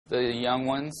the young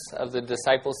ones of the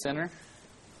Disciple Center?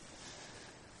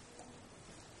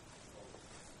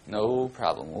 No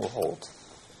problem. We'll hold.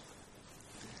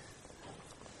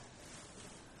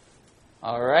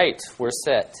 All right. We're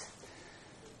set.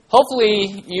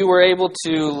 Hopefully you were able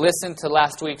to listen to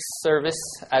last week's service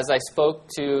as I spoke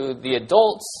to the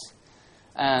adults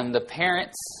and the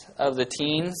parents of the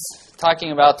teens,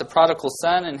 talking about the prodigal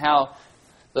son and how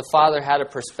the father had a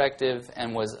perspective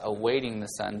and was awaiting the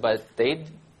son. But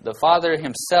the father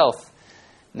himself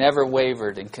never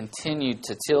wavered and continued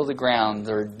to till the ground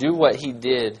or do what he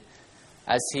did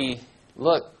as he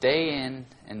looked day in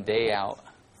and day out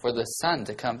for the son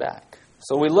to come back.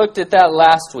 So we looked at that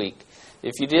last week.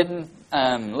 If you didn't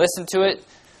listen to it,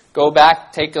 go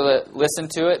back, take a listen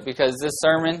to it, because this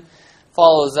sermon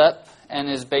follows up and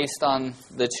is based on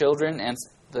the children and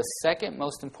the second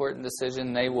most important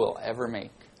decision they will ever make.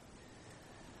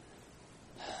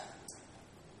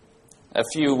 A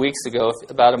few weeks ago,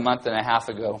 about a month and a half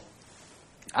ago,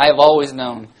 I have always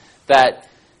known that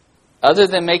other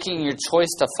than making your choice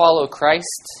to follow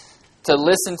Christ, to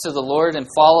listen to the Lord and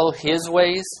follow His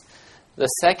ways, the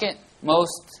second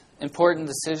most important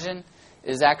decision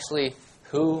is actually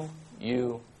who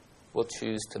you will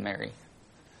choose to marry.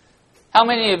 How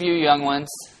many of you young ones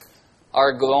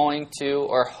are going to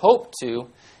or hope to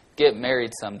get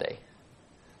married someday?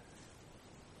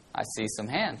 I see some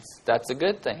hands. That's a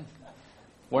good thing.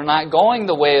 We're not going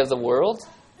the way of the world.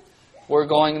 We're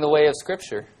going the way of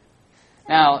Scripture.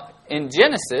 Now, in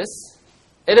Genesis,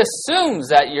 it assumes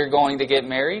that you're going to get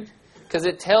married because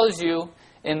it tells you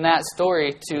in that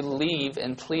story to leave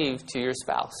and cleave to your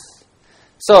spouse.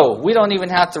 So, we don't even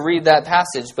have to read that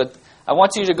passage, but I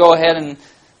want you to go ahead and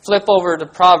flip over to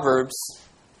Proverbs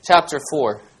chapter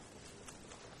 4.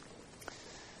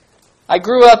 I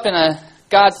grew up in a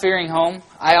God-fearing home.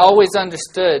 I always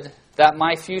understood that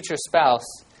my future spouse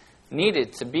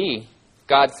needed to be a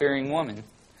God-fearing woman.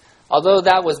 Although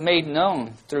that was made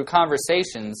known through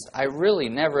conversations, I really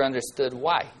never understood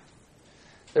why.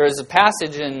 There is a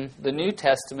passage in the New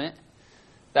Testament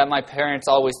that my parents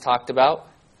always talked about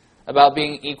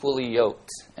being equally yoked.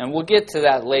 And we'll get to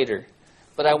that later.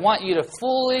 But I want you to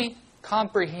fully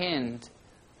comprehend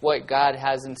what God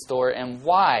has in store and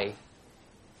why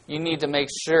you need to make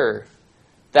sure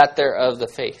that they're of the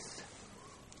faith.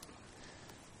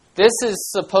 This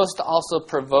is supposed to also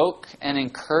provoke and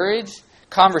encourage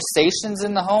conversations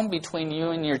in the home between you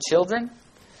and your children.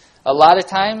 A lot of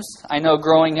times, I know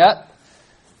growing up,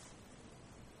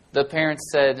 the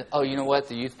parents said, oh, you know what?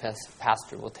 The youth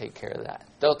pastor will take care of that.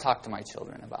 They'll talk to my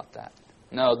children about that.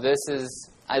 No,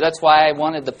 that's why I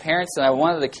wanted the parents and I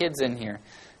wanted the kids in here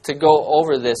to go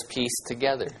over this piece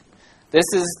together. This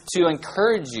is to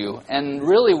encourage you. And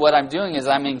really what I'm doing is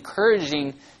I'm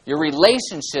encouraging your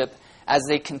relationship as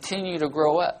they continue to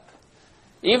grow up.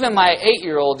 Even my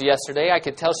 8-year-old yesterday, I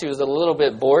could tell she was a little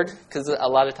bit bored because a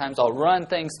lot of times I'll run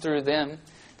things through them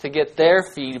to get their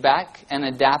feedback and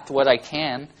adapt what I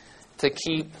can to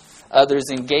keep others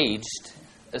engaged,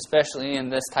 especially in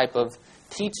this type of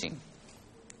teaching.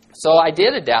 So I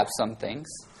did adapt some things.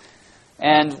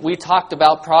 And we talked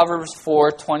about Proverbs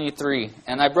 4:23.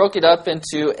 And I broke it up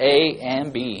into A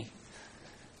and B.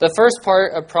 The first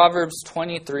part of Proverbs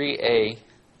 23a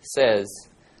says,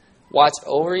 watch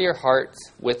over your heart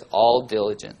with all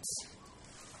diligence.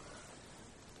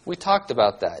 We talked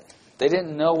about that. They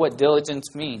didn't know what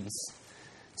diligence means.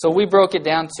 So we broke it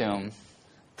down to them.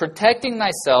 Protecting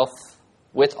thyself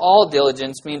with all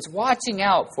diligence means watching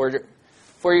out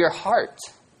for your heart.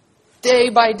 Day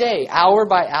by day, hour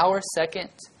by hour,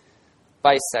 second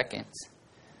by second.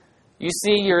 You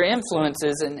see, your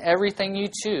influences in everything you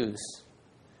choose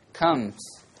comes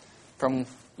from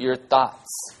your thoughts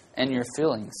and your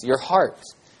feelings, your heart.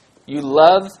 Your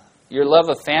love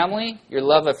of family, your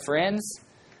love of friends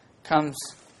comes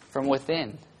from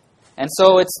within. And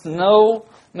so it's no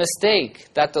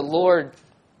mistake that the Lord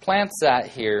plants that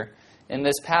here in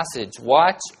this passage.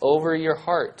 Watch over your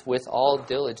heart with all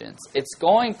diligence. It's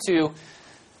going to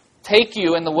take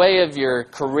you in the way of your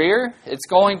career. It's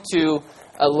going to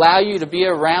allow you to be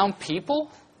around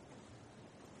people,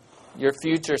 your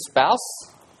future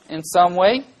spouse in some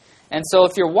way. And so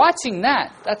if you're watching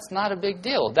that, that's not a big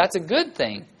deal. That's a good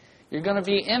thing. You're going to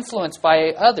be influenced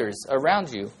by others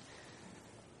around you.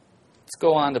 Let's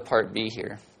go on to part B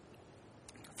here.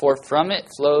 For from it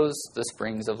flows the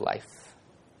springs of life.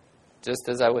 Just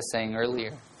as I was saying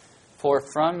earlier. For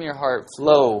from your heart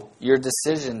flow your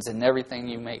decisions and everything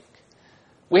you make.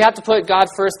 We have to put God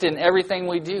first in everything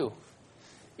we do.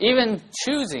 Even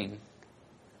choosing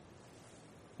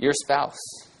your spouse.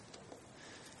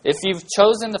 If you've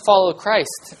chosen to follow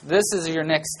Christ, this is your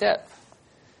next step.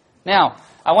 Now,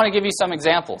 I want to give you some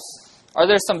examples. Are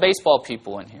there some baseball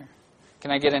people in here?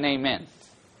 Can I get an amen?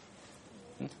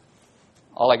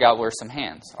 All I got were some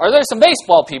hands. Are there some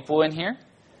baseball people in here?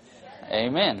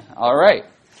 Amen. All right.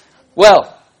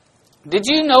 Well, did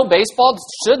you know baseball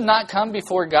should not come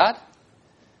before God?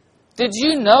 Did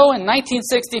you know in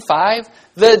 1965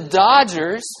 the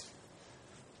Dodgers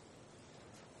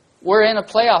were in a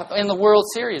playoff in the World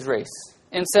Series race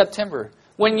in September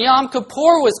when Yom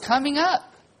Kippur was coming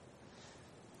up?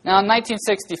 Now in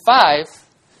 1965,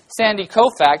 Sandy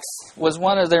Koufax was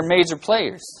one of their major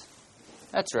players.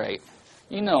 That's right.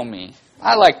 You know me.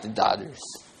 I like the Dodgers.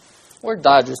 We're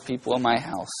Dodgers people in my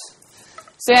house.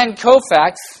 Sandy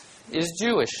Koufax is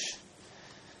Jewish.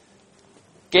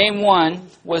 Game 1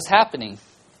 was happening.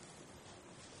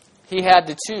 He had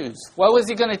to choose. What was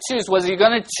he going to choose? Was he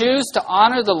going to choose to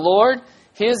honor the Lord,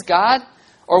 his God?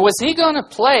 Or was he going to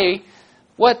play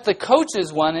what the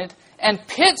coaches wanted and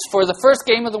pitch for the first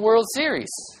game of the World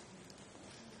Series?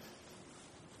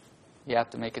 You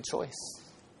have to make a choice.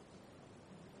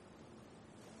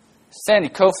 Sandy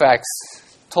Koufax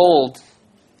told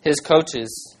his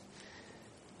coaches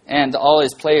and all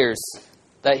his players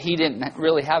that he didn't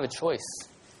really have a choice.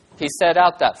 He sat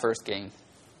out that first game.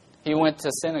 He went to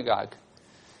synagogue.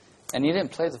 And he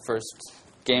didn't play the first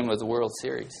game of the World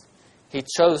Series. He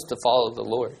chose to follow the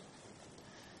Lord.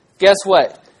 Guess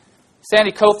what?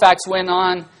 Sandy Koufax went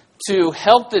on to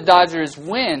help the Dodgers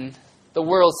win the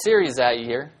World Series that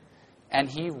year. And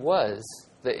he was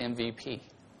the MVP.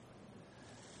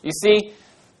 You see,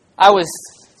 I was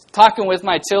talking with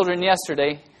my children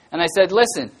yesterday, and I said,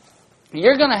 listen,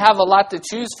 you're going to have a lot to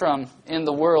choose from in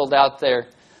the world out there,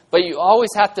 but you always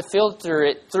have to filter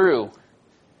it through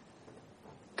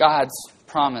God's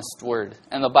promised word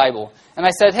and the Bible. And I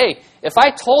said, hey, if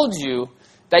I told you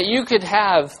that you could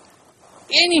have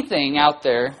anything out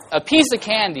there, a piece of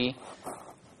candy,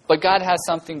 but God has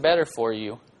something better for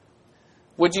you,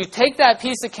 would you take that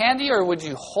piece of candy or would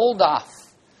you hold off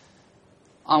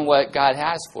on what God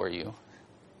has for you?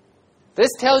 This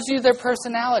tells you their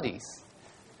personalities.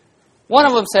 One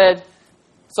of them said,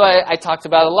 so I talked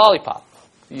about a lollipop.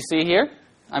 You see here?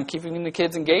 I'm keeping the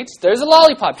kids engaged. There's a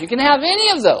lollipop. You can have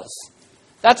any of those.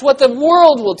 That's what the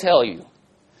world will tell you.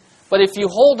 But if you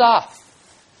hold off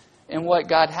in what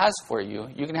God has for you,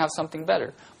 you can have something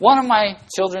better. One of my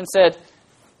children said,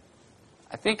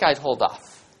 I think I'd hold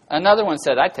off. Another one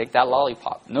said, I'd take that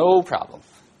lollipop. No problem.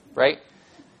 Right?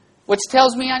 Which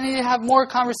tells me I need to have more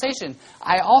conversation.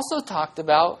 I also talked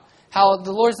about how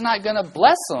the Lord's not going to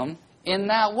bless them in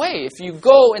that way. If you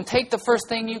go and take the first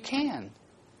thing you can,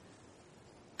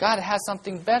 God has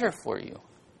something better for you.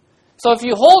 So if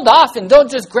you hold off and don't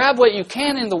just grab what you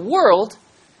can in the world,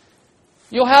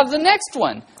 you'll have the next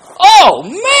one. Oh,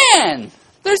 man!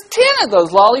 There's 10 of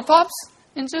those lollipops,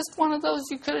 and just one of those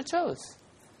you could have chose.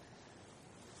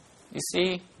 You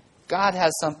see, God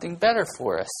has something better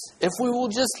for us if we will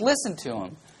just listen to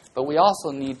Him. But we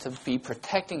also need to be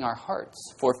protecting our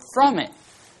hearts, for from it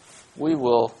we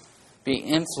will be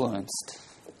influenced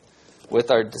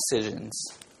with our decisions.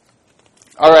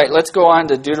 All right, let's go on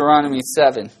to Deuteronomy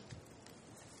 7.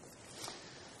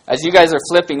 As you guys are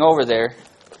flipping over there,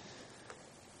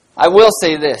 I will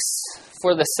say this.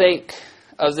 For the sake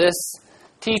of this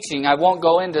teaching, I won't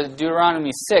go into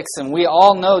Deuteronomy 6, and we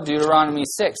all know Deuteronomy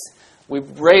 6. We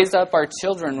raise up our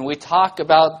children. We talk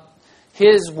about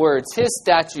His words, His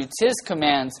statutes, His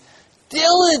commands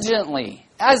diligently.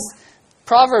 As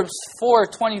Proverbs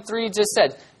 4:23 just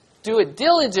said, do it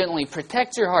diligently.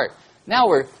 Protect your heart. Now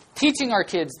we're teaching our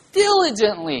kids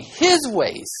diligently His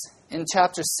ways in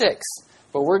chapter 6.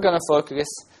 But we're going to focus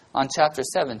on chapter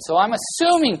 7. So I'm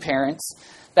assuming, parents,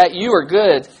 that you are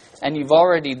good and you've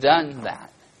already done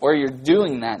that. Or you're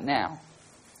doing that now.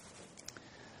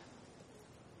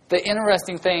 The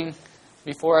interesting thing,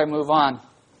 before I move on,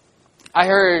 I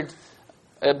heard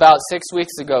about 6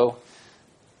 weeks ago,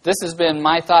 this has been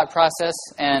my thought process,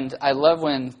 and I love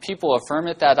when people affirm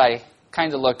it, that I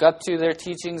kind of look up to their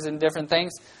teachings and different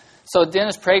things. So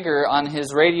Dennis Prager, on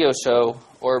his radio show,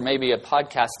 or maybe a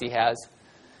podcast he has,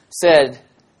 said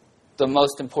the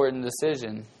most important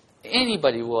decision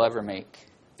anybody will ever make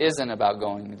isn't about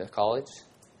going to college.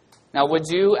 Now, would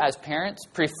you, as parents,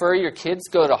 prefer your kids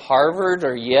go to Harvard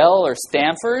or Yale or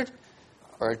Stanford,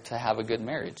 or to have a good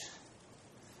marriage?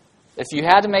 If you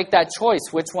had to make that choice,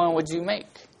 which one would you make?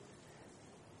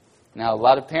 Now, a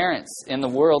lot of parents in the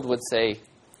world would say,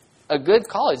 a good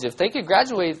college. If they could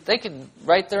graduate, they could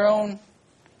write their own,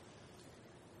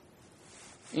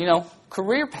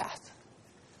 career path.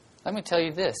 Let me tell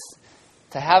you this.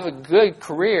 To have a good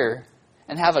career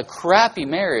and have a crappy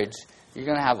marriage, you're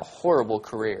going to have a horrible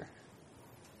career.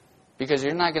 because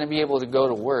you're not going to be able to go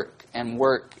to work and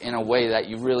work in a way that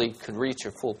you really could reach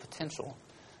your full potential.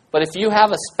 But if you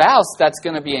have a spouse that's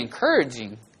going to be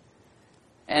encouraging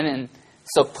and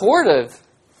supportive,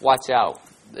 watch out.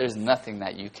 There's nothing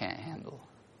that you can't handle.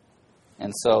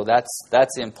 And so that's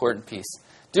the important piece.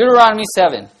 Deuteronomy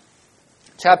 7,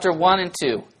 chapter 1 and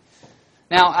 2.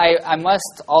 Now, I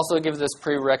must also give this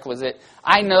prerequisite.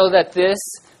 I know that this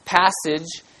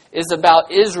passage is about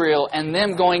Israel and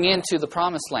them going into the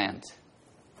promised land.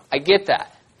 I get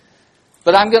that.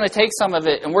 But I'm going to take some of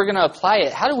it and we're going to apply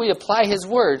it. How do we apply His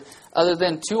Word other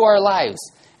than to our lives?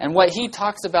 And what He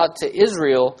talks about to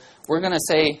Israel, we're going to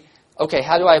say, okay,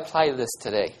 how do I apply this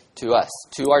today to us,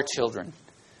 to our children?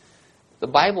 The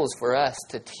Bible is for us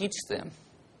to teach them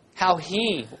how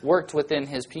He worked within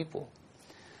His people.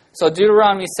 So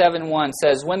Deuteronomy 7:1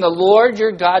 says, when the Lord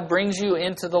your God brings you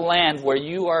into the land where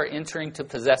you are entering to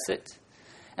possess it,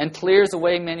 and clears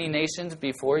away many nations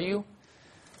before you,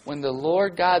 when the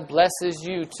Lord God blesses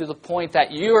you to the point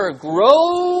that you are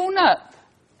grown up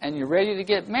and you're ready to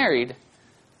get married,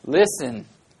 listen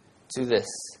to this.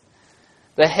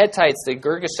 The Hittites, the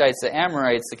Girgashites, the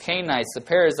Amorites, the Canaanites, the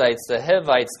Perizzites, the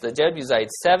Hivites, the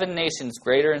Jebusites, 7 nations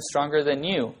greater and stronger than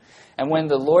you. And when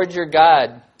the Lord your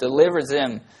God delivers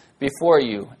them before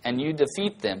you, and you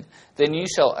defeat them, then you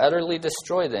shall utterly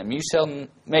destroy them. You shall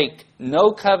make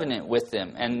no covenant with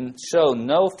them, and show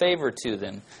no favor to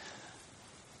them.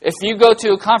 If you go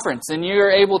to a conference and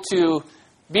you're able to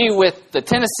be with the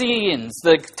Tennesseans,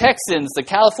 the Texans, the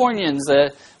Californians,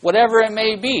 whatever it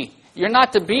may be, you're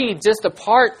not to be just a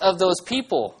part of those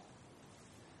people.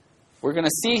 We're going to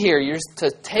see here, you're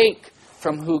to take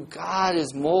from who God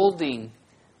is molding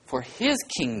for His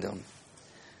kingdom.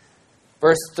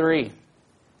 Verse 3.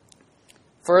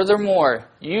 Furthermore,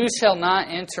 you shall not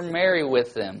intermarry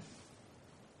with them.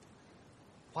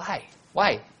 Why?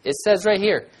 Why? It says right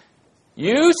here,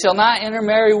 you shall not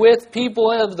intermarry with people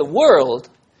of the world.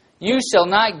 You shall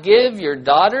not give your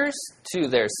daughters to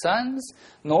their sons,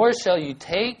 nor shall you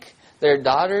take their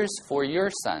daughters for your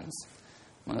sons.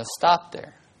 I'm going to stop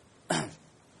there.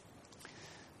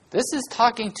 This is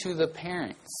talking to the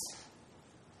parents.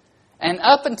 And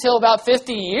up until about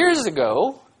 50 years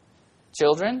ago,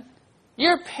 children,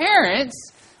 your parents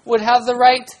would have the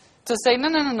right to say,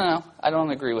 no, I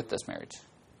don't agree with this marriage.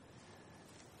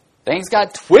 Things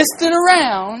got twisted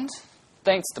around,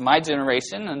 thanks to my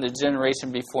generation and the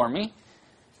generation before me,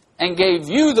 and gave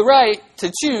you the right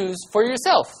to choose for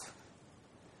yourself.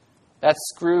 That's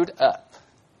screwed up.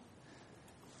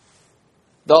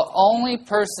 The only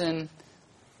person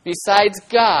besides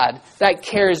God that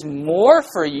cares more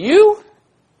for you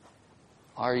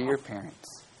are your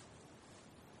parents.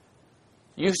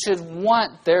 You should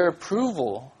want their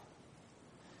approval.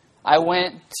 I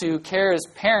went to Kara's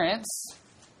parents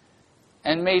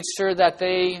and made sure that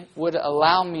they would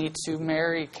allow me to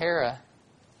marry Kara.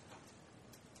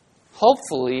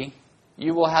 Hopefully,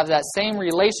 you will have that same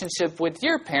relationship with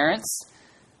your parents,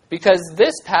 because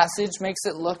this passage makes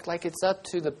it look like it's up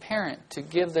to the parent to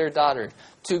give their daughter,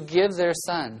 to give their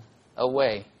son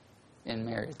away in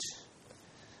marriage.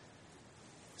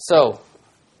 So,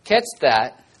 catch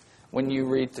that when you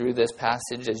read through this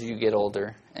passage as you get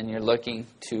older and you're looking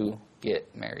to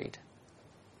get married.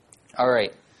 All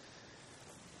right.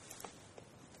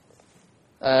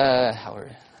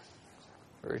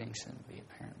 Wording shouldn't be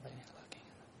apparent by looking.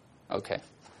 Okay.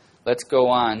 Let's go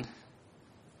on.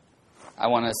 I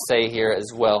want to say here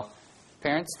as well,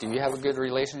 parents, do you have a good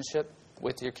relationship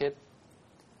with your kid?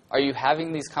 Are you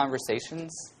having these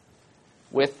conversations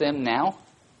with them now?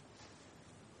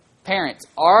 Parents,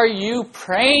 are you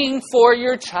praying for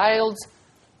your child's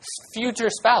future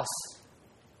spouse?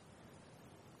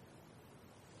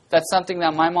 That's something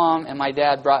that my mom and my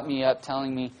dad brought me up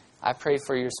telling me, I prayed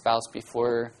for your spouse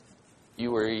before you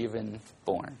were even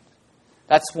born.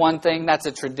 That's one thing, that's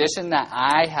a tradition that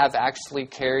I have actually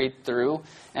carried through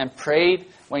and prayed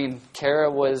when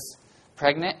Kara was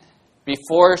pregnant,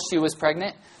 before she was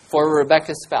pregnant, for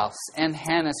Rebecca's spouse and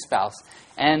Hannah's spouse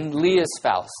and Leah's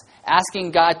spouse,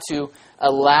 asking God to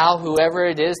allow whoever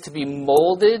it is to be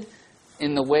molded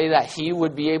in the way that He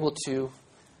would be able to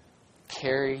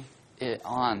carry it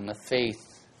on, the faith,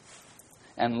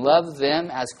 and love them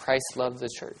as Christ loved the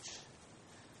church.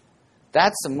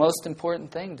 That's the most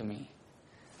important thing to me.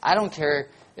 I don't care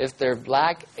if they're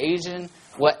black, Asian,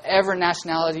 whatever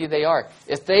nationality they are.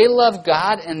 If they love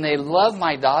God and they love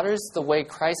my daughters the way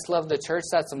Christ loved the church,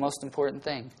 that's the most important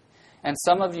thing. And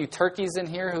some of you turkeys in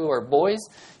here who are boys,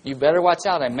 you better watch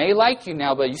out. I may like you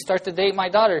now, but you start to date my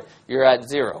daughter, you're at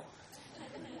 0.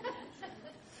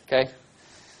 Okay?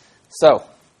 So,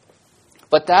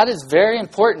 but that is very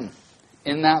important.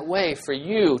 in that way for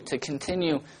you to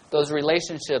continue those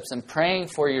relationships and praying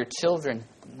for your children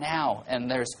now and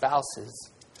their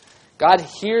spouses. God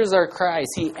hears our cries.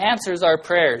 He answers our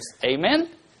prayers. Amen?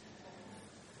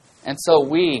 And so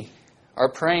we are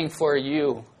praying for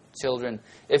you, children.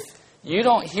 If you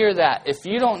don't hear that, if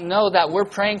you don't know that we're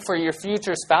praying for your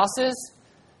future spouses,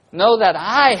 know that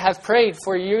I have prayed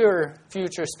for your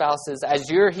future spouses as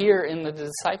you're here in the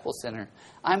Disciple Center.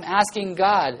 I'm asking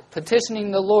God,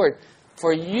 petitioning the Lord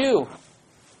for you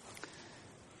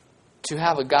to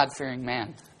have a God-fearing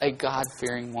man, a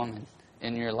God-fearing woman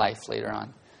in your life later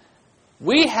on.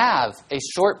 We have a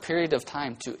short period of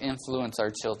time to influence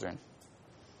our children.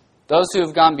 Those who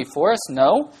have gone before us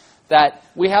know that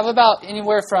we have about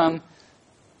anywhere from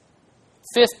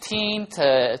 15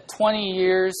 to 20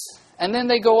 years, and then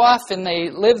they go off and they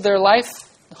live their life.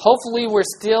 Hopefully we're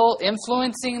still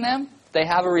influencing them. They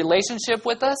have a relationship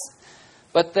with us,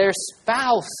 but their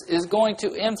spouse is going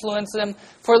to influence them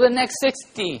for the next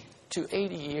 60 to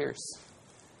 80 years.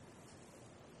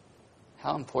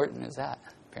 How important is that,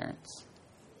 parents?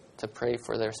 To pray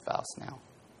for their spouse now.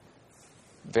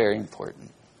 Very important.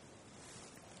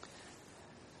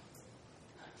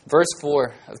 Verse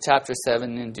 4 of chapter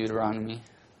 7 in Deuteronomy.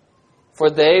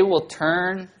 For they will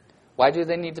turn... Why do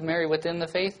they need to marry within the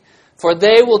faith? For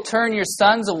they will turn your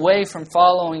sons away from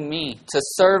following me to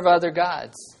serve other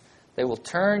gods. They will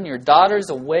turn your daughters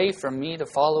away from me to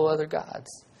follow other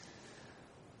gods.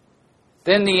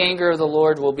 Then the anger of the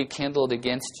Lord will be kindled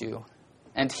against you,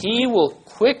 and He will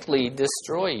quickly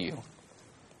destroy you.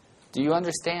 Do you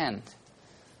understand?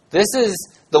 This is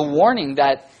the warning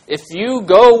that if you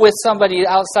go with somebody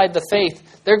outside the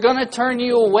faith, they're going to turn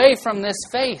you away from this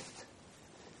faith.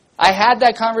 I had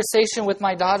that conversation with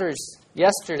my daughters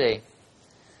yesterday.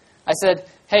 I said,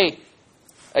 hey,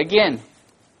 again,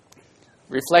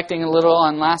 reflecting a little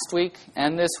on last week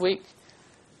and this week,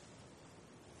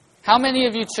 how many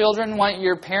of you children want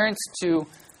your parents to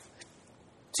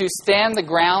stand the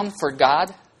ground for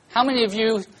God? How many of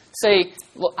you say,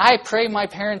 well, I pray my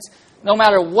parents, no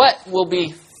matter what, will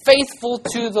be faithful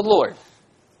to the Lord?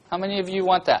 How many of you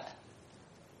want that?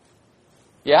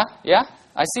 Yeah?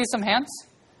 I see some hands.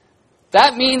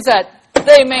 That means that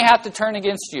they may have to turn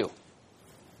against you.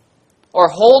 Or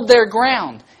hold their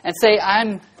ground and say,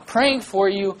 I'm praying for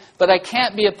you, but I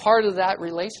can't be a part of that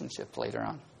relationship later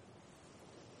on.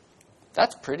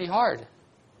 That's pretty hard.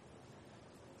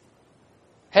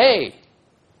 Hey,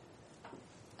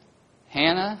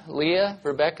 Hannah, Leah,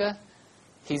 Rebecca,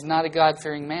 he's not a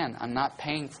God-fearing man. I'm not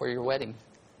paying for your wedding.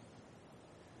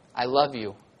 I love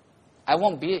you. I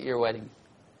won't be at your wedding.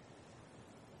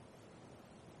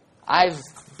 I've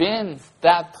been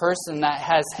that person that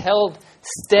has held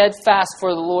steadfast for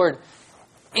the Lord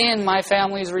in my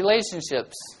family's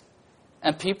relationships.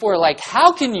 And people are like,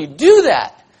 how can you do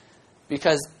that?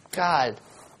 Because God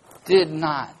did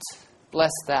not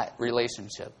bless that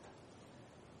relationship.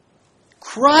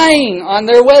 Crying on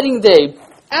their wedding day,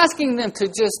 asking them to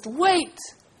just wait.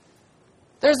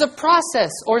 There's a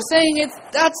process, or saying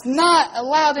that's not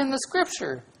allowed in the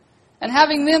Scripture. And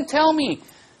having them tell me,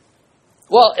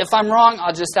 well, if I'm wrong,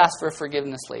 I'll just ask for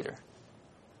forgiveness later.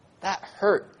 That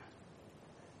hurt.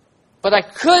 But I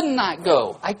could not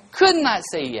go. I could not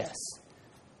say yes.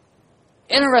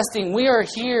 Interesting, we are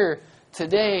here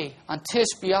today on Tish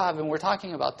B'Av, and we're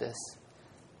talking about this.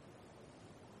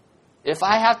 If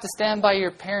I have to stand by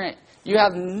your parent, you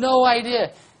have no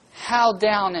idea how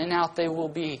down and out they will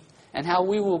be, and how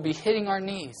we will be hitting our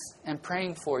knees and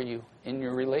praying for you in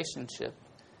your relationship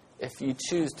if you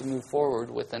choose to move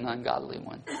forward with an ungodly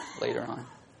one later on.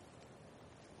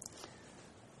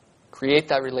 Create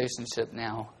that relationship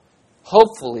now.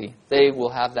 Hopefully, they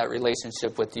will have that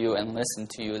relationship with you and listen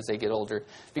to you as they get older.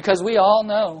 Because we all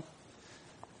know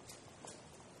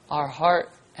our heart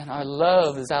and our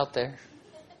love is out there.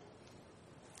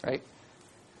 Right?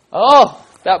 Oh,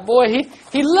 that boy,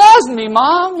 he loves me,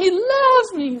 Mom. He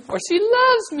loves me. Or she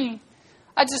loves me.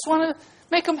 I just want to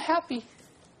make him happy.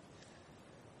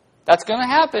 That's going to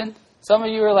happen. Some of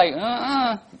you are like,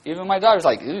 Even my daughter's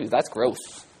like, ooh, that's gross.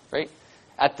 Right?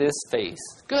 At this phase.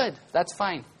 Good. That's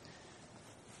fine.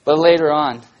 But later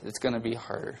on, it's going to be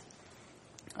harder.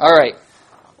 All right.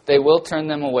 They will turn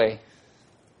them away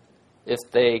if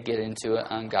they get into an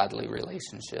ungodly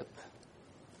relationship.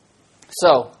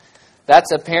 So,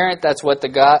 that's apparent. That's what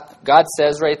God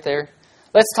says right there.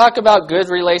 Let's talk about good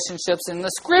relationships in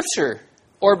the Scripture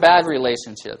or bad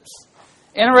relationships.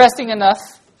 Interesting enough,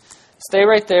 stay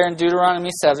right there in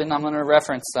Deuteronomy 7. I'm going to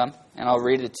reference them, and I'll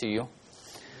read it to you.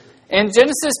 In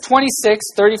Genesis 26,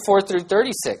 34 through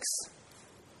 36.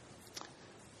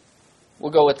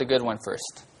 We'll go with the good one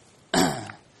first.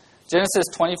 Genesis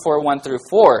 24, 1 through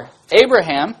 4.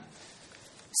 Abraham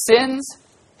sends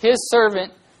his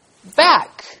servant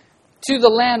back to the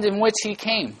land in which he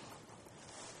came.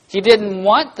 He didn't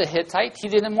want the Hittite. He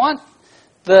didn't want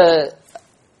the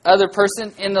other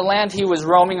person in the land he was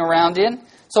roaming around in.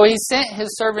 So he sent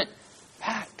his servant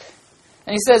back.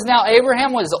 And he says, now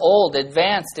Abraham was old,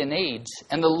 advanced in age,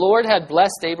 and the Lord had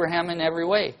blessed Abraham in every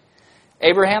way.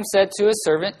 Abraham said to his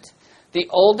servant, the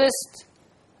oldest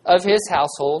of his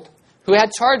household, who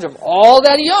had charge of all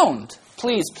that he owned,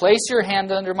 please place your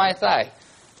hand under my thigh.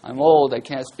 I'm old, I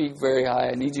can't speak very high.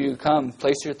 I need you to come,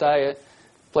 place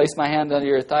my hand under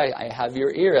your thigh. I have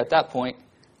your ear at that point.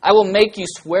 I will make you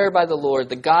swear by the Lord,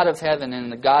 the God of heaven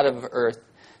and the God of earth,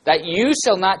 that you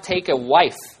shall not take a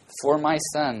wife for my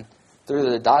son through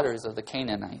the daughters of the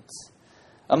Canaanites,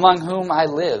 among whom I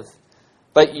live.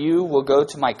 But you will go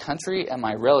to my country and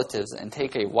my relatives and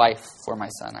take a wife for my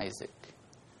son Isaac.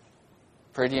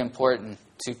 Pretty important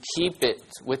to keep it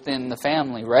within the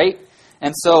family, right?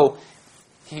 And so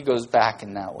he goes back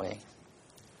in that way.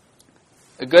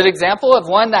 A good example of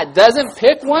one that doesn't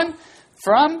pick one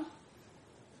from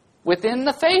within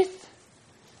the faith.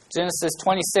 Genesis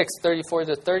 26, 34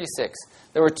 to 36.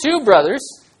 There were two brothers,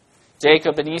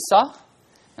 Jacob and Esau.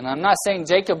 And I'm not saying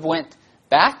Jacob went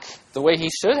back the way he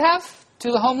should have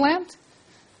to the homeland.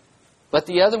 But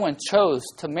the other one chose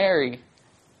to marry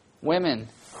women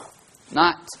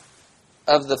not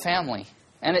of the family.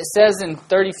 And it says in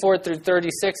 34 through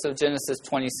 36 of Genesis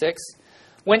 26,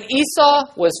 when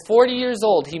Esau was 40 years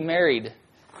old, he married.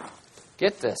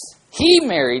 Get this. He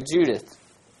married Judith.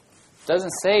 It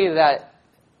doesn't say that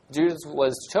Judith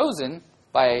was chosen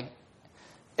by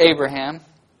Abraham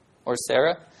or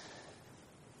Sarah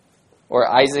or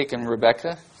Isaac and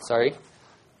Rebekah.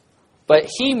 But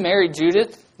he married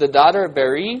Judith, the daughter of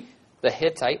Beri, the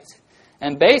Hittite,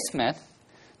 and Basemath,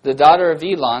 the daughter of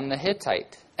Elon, the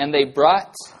Hittite. And they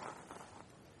brought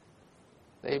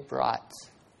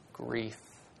grief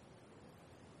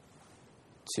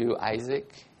to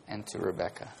Isaac and to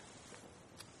Rebekah.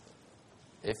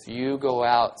 If you go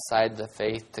outside the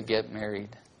faith to get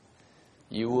married,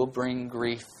 you will bring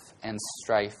grief and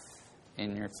strife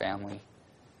in your family.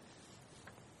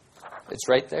 It's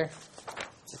right there.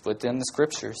 It's within the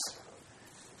Scriptures.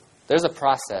 There's a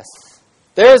process.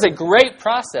 There is a great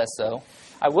process, though.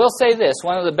 I will say this.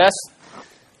 One of the best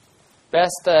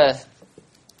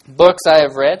books I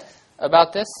have read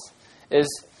about this is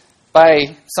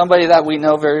by somebody that we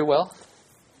know very well,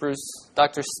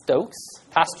 Dr. Stokes,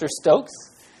 Pastor Stokes,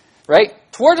 right?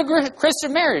 Toward a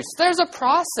Christian marriage, there's a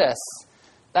process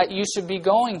that you should be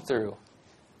going through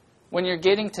when you're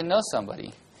getting to know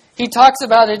somebody. He talks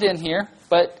about it in here,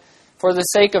 but for the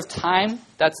sake of time,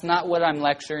 that's not what I'm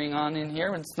lecturing on in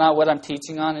here. It's not what I'm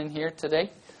teaching on in here today.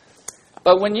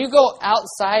 But when you go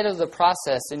outside of the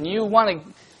process and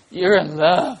you're in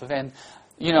love and,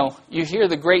 you hear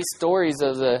the great stories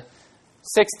of the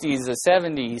 60s, the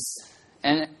 70s,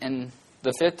 and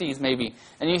the 50s maybe,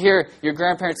 and you hear your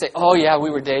grandparents say, oh yeah, we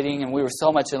were dating and we were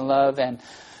so much in love and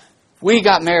we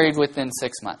got married within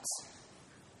 6 months.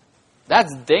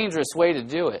 That's a dangerous way to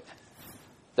do it.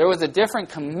 There was a different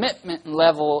commitment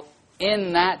level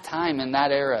in that time, in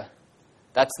that era.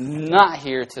 That's not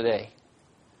here today.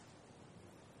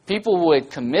 People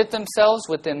would commit themselves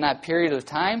within that period of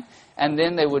time, and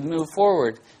then they would move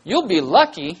forward. You'll be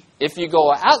lucky if you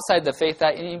go outside the faith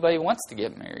that anybody wants to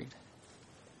get married.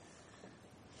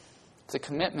 It's a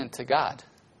commitment to God.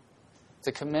 It's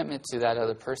a commitment to that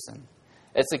other person.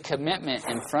 It's a commitment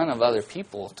in front of other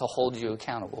people to hold you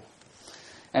accountable.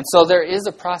 And so there is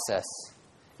a process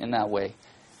in that way.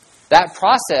 That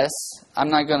process, I'm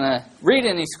not going to read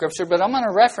any scripture, but I'm going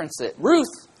to reference it.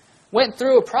 Ruth went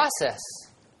through a process.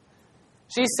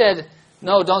 She said,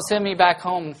 no, don't send me back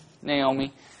home,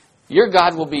 Naomi. Your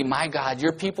God will be my God.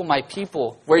 Your people, my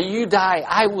people. Where you die,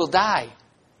 I will die.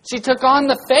 She took on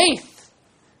the faith.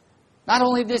 Not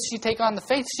only did she take on the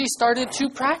faith, she started to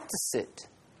practice it.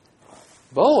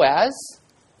 Boaz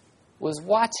was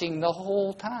watching the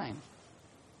whole time.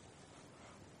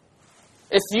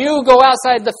 If you go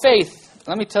outside the faith,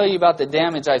 let me tell you about the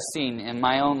damage I've seen in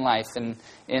my own life and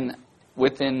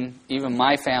within even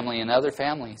my family and other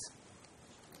families.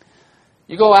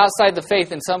 You go outside the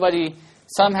faith and somebody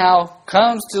somehow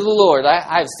comes to the Lord.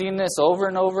 I've seen this over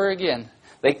and over again.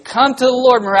 They come to the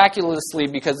Lord miraculously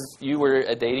because you were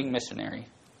a dating missionary.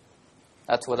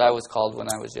 That's what I was called when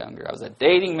I was younger. I was a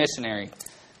dating missionary.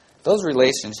 Those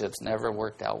relationships never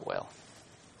worked out well.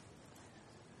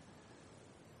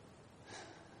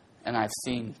 And I've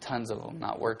seen tons of them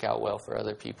not work out well for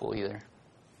other people either.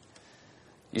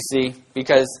 You see,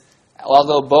 because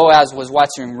although Boaz was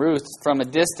watching Ruth from a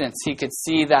distance, he could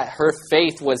see that her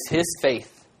faith was his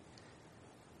faith.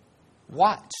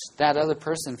 Watch that other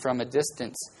person from a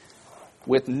distance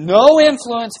with no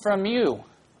influence from you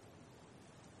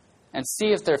and see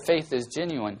if their faith is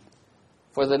genuine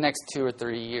for the next 2 or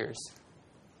 3 years.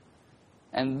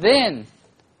 And then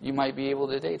you might be able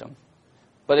to date them.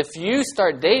 But if you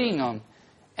start dating them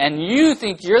and you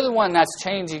think you're the one that's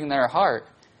changing their heart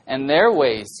and their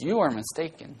ways, you are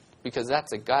mistaken, because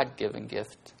that's a God-given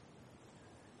gift.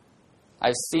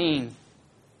 I've seen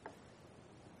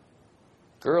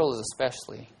girls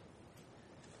especially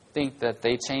think that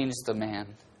they changed the man.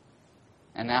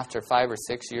 And after 5 or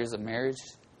 6 years of marriage,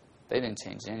 they didn't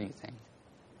change anything.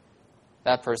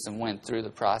 That person went through the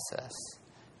process,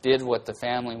 did what the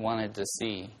family wanted to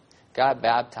see, got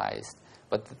baptized,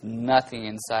 but nothing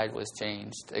inside was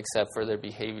changed except for their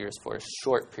behaviors for a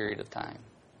short period of time.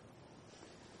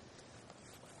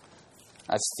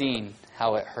 I've seen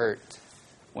how it hurt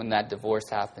when that divorce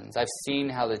happens. I've seen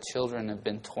how the children have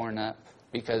been torn up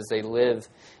because they live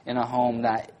in a home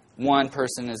that one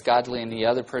person is godly and the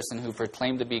other person who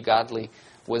proclaimed to be godly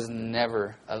was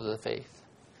never of the faith.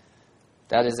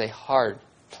 That is a hard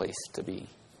place to be.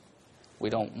 We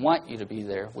don't want you to be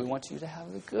there. We want you to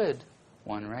have the good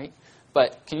one, right?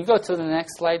 But can you go to the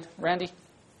next slide, Randy?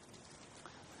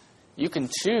 You can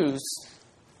choose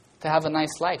to have a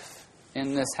nice life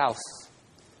in this house.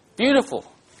 Beautiful.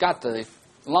 Got the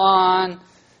lawn.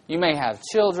 You may have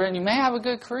children. You may have a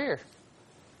good career.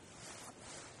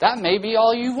 That may be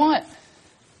all you want.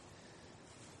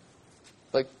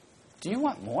 But do you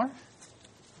want more?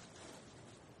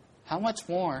 How much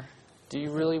more do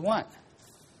you really want?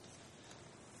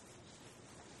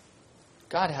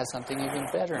 God has something even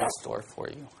better in store for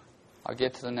you. I'll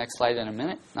get to the next slide in a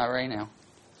minute, not right now.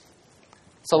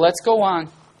 So let's go on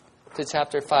to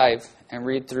chapter 5 and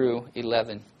read through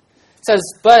 11. It says,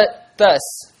 "But thus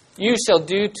you shall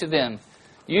do to them.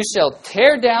 You shall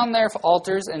tear down their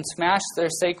altars and smash their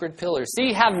sacred pillars."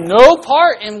 See, have no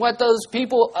part in what those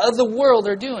people of the world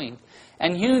are doing.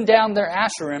 "And hewn down their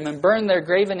Asherim and burn their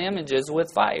graven images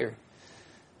with fire."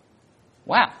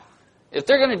 Wow. If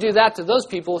they're going to do that to those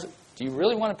people, do you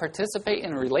really want to participate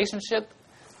in a relationship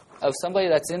of somebody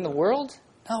that's in the world?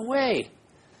 No way.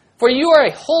 "For you are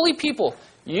a holy people.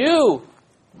 You,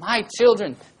 my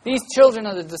children, these children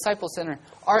of the Disciple Center,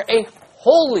 are a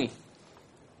holy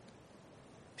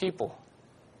people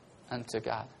unto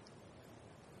God."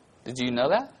 Did you know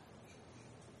that?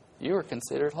 You were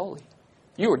considered holy.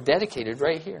 You were dedicated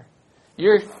right here.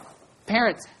 Your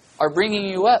parents are bringing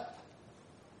you up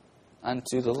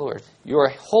unto the Lord. You are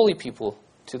a holy people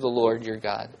to the Lord your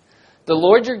God. The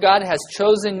Lord your God has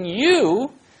chosen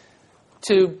you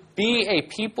to be a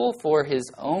people for His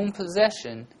own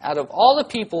possession out of all the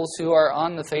peoples who are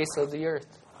on the face of the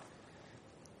earth.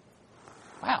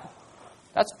 Wow,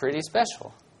 that's pretty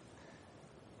special.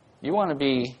 You want to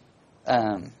be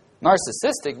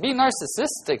narcissistic? Be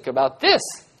narcissistic about this.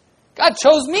 God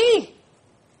chose me.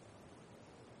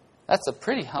 That's a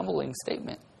pretty humbling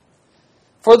statement.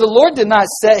 "For the Lord did not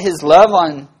set His love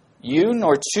on you,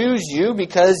 nor choose you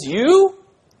because you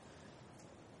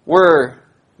were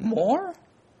more."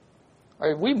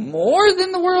 Are we more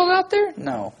than the world out there?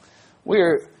 No.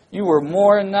 You were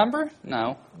more in number?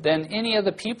 No. Than any of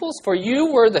the peoples? For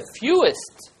you were the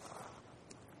fewest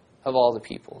of all the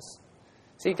peoples.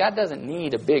 See, God doesn't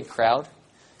need a big crowd.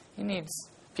 He needs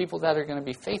people that are going to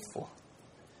be faithful.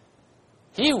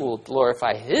 He will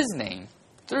glorify His name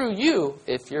through you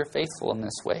if you're faithful in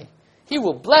this way. He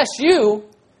will bless you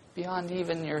beyond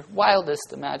even your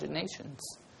wildest imaginations.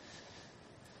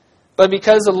 "But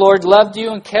because the Lord loved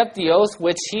you and kept the oath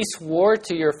which He swore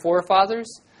to your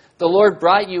forefathers, the Lord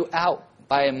brought you out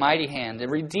by a mighty hand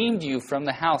and redeemed you from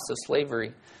the house of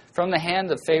slavery, from the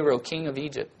hand of Pharaoh, king of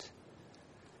Egypt."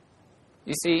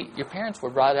 You see, your parents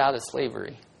were brought out of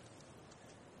slavery.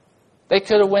 They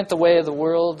could have went the way of the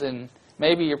world, and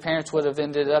maybe your parents would have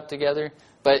ended up together,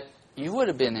 but you would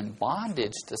have been in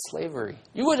bondage to slavery.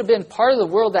 You would have been part of the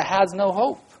world that has no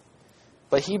hope.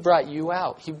 But He brought you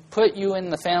out. He put you in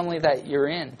the family that you're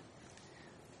in.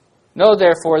 "Know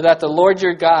therefore that the Lord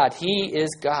your God, He is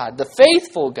God, the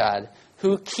faithful God,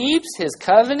 who keeps His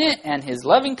covenant and His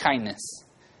loving kindness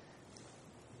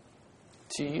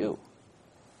to you."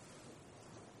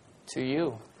 To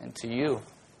you and to you.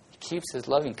 He keeps His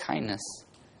loving kindness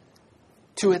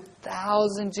to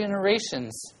 1,000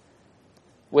 generations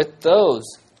with those.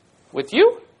 With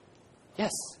you?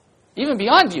 Yes. Even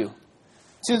beyond you.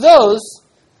 To those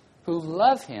who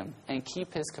love Him and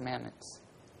keep His commandments.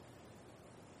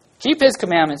 Keep His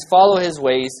commandments, follow His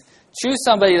ways, choose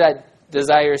somebody that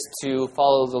desires to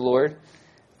follow the Lord,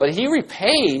 but He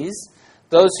repays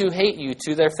those who hate you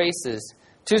to their faces.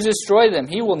 To destroy them,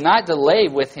 He will not delay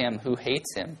with him who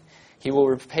hates Him. He will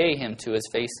repay him to his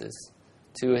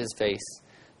face.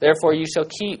 Therefore you shall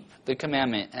keep the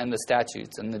commandment and the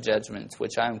statutes and the judgments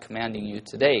which I am commanding you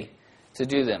today to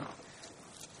do them.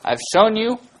 I've shown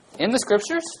you in the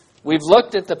Scriptures. We've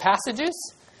looked at the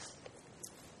passages.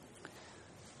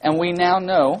 And we now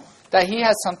know that He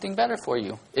has something better for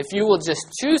you. If you will just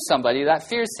choose somebody that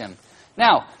fears Him.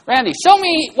 Now, Randy, show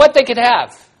me what they could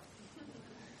have.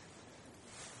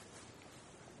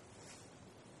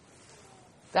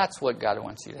 That's what God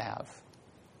wants you to have.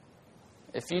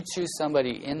 If you choose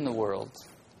somebody in the world,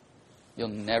 you'll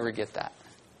never get that.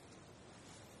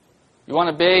 You want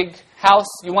a big house?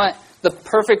 You want the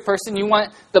perfect person? You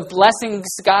want the blessings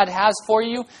God has for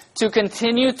you to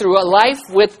continue through a life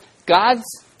with God's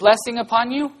blessing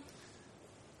upon you?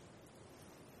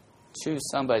 Choose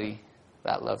somebody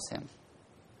that loves Him.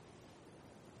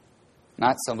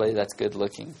 Not somebody that's good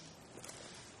looking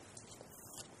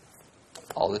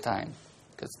all the time.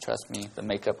 Because trust me, the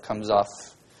makeup comes off.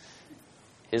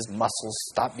 His muscles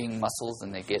stop being muscles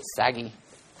and they get saggy.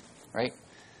 Right?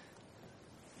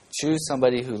 Choose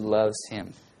somebody who loves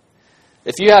Him.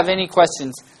 If you have any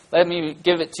questions, let me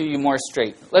give it to you more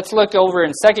straight. Let's look over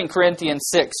in 2 Corinthians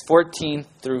 6, 14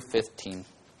 through 15.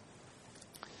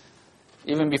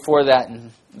 Even before that, in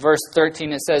verse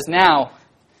 13, it says, Now,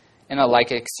 in a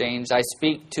like exchange, I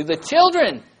speak to the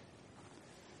children.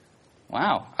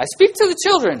 Wow. I speak to the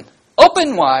children.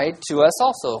 Open wide to us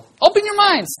also. Open your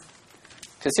minds.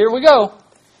 Because here we go.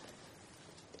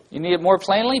 You need it more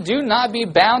plainly. Do not be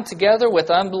bound together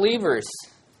with unbelievers.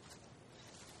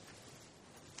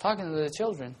 Talking to the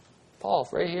children. Paul,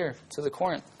 right here, to the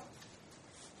Corinth.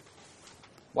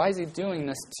 Why is he doing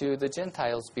this to the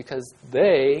Gentiles? Because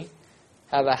they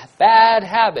have a bad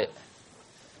habit.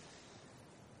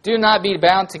 Do not be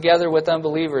bound together with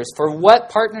unbelievers. For what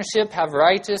partnership have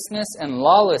righteousness and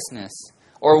lawlessness?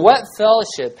 Or what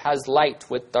fellowship has light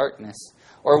with darkness?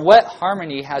 Or what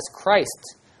harmony has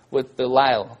Christ with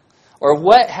Belial? Or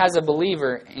what has a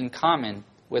believer in common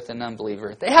with an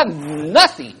unbeliever? They have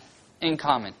nothing in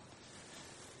common.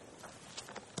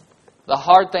 The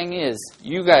hard thing is,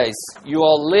 you guys, you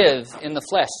all live in the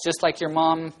flesh, just like your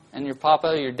mom and your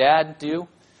papa, your dad do.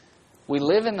 We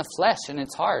live in the flesh, and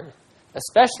it's hard,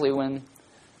 especially when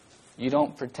you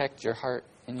don't protect your heart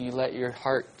and you let your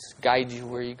heart guide you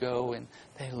where you go, and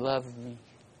they love me.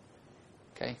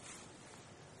 Okay?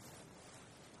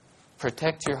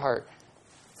 Protect your heart,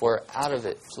 for out of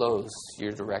it flows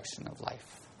your direction of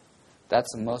life.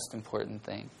 That's the most important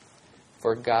thing.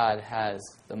 For God has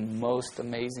the most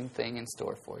amazing thing in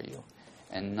store for you,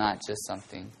 and not just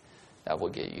something that will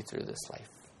get you through this life.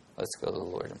 Let's go to the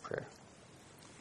Lord in prayer.